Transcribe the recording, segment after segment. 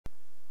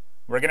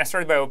We're going to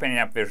start by opening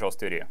up Visual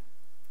Studio.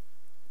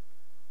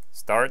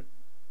 Start,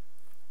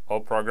 All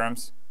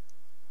Programs,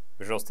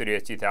 Visual Studio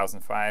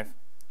 2005,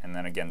 and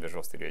then again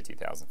Visual Studio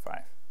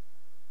 2005.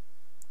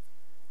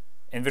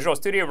 In Visual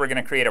Studio, we're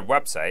going to create a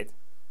website.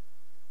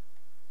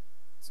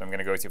 So I'm going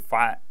to go to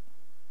File,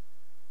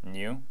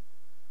 New,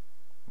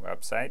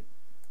 Website.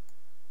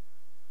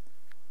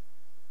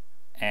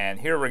 And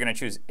here we're going to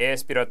choose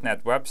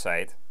ASP.NET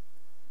Website.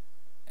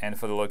 And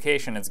for the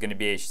location, it's going to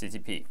be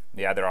HTTP.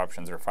 The other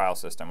options are File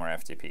System or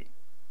FTP.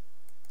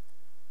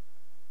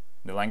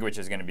 The language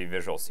is going to be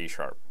Visual C#.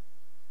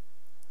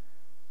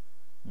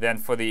 Then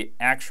for the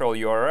actual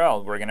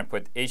URL, we're going to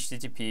put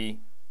HTTP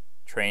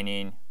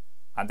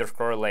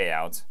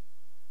training_layouts,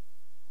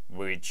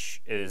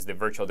 which is the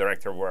virtual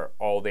directory where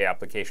all the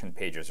application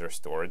pages are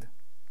stored,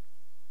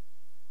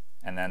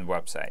 and then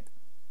website.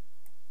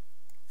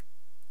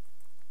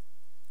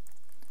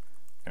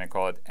 I'm going to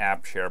call it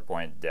app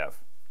SharePoint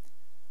dev.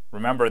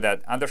 Remember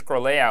that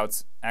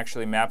 _layouts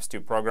actually maps to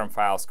program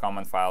files,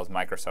 common files,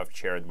 Microsoft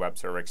shared web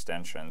server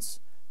extensions,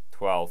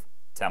 12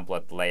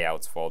 template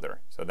layouts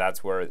folder. So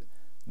that's where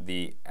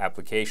the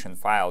application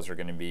files are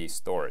going to be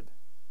stored.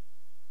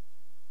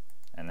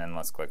 And then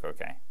let's click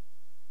OK.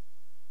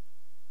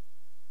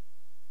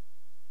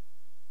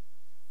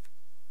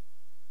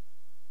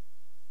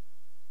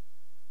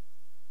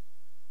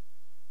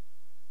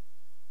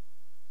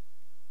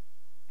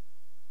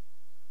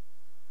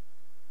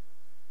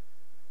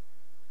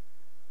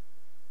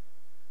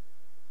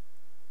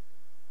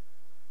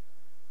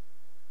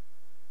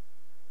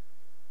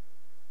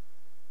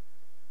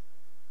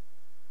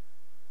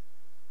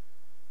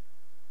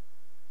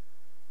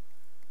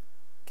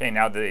 Okay,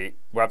 now the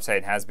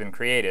website has been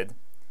created,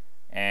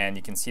 and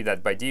you can see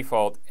that by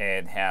default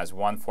it has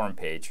one form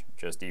page,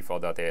 just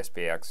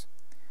default.aspx,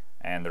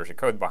 and there's a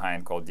code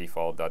behind called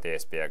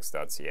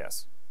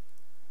default.aspx.cs.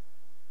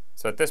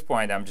 So at this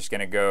point, I'm just going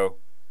to go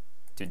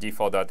to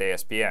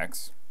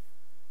default.aspx.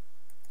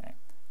 Okay.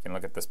 You can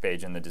look at this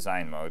page in the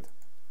design mode,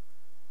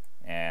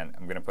 and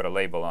I'm going to put a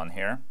label on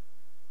here.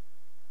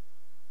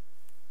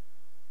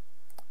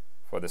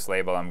 For this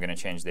label, I'm going to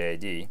change the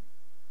ID.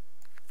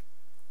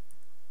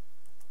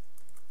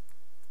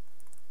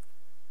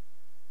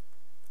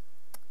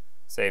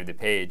 Save the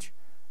page,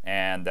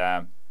 and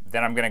then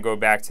I'm going to go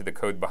back to the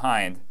code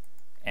behind,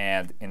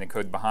 and in the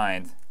code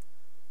behind,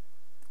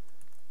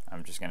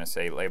 I'm just going to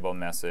say label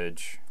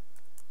message,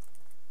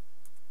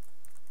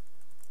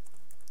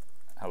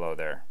 hello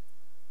there,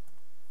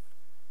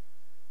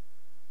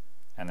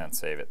 and then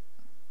save it.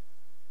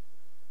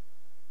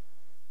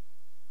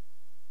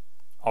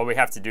 All we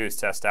have to do is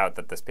test out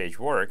that this page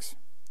works.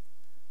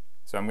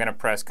 So I'm going to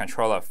press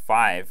Control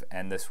F5,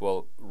 and this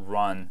will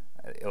run.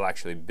 It'll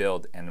actually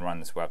build and run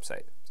this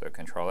website. So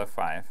Control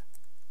F5.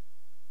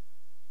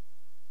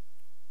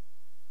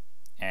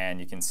 And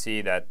you can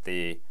see that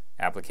the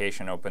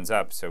application opens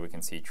up. So we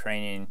can see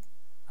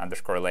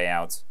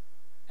training_layouts,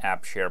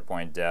 app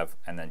SharePoint dev,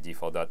 and then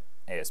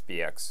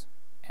default.aspx.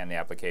 And the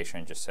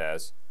application just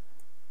says,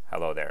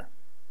 hello there.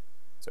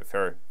 So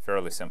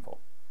fairly simple.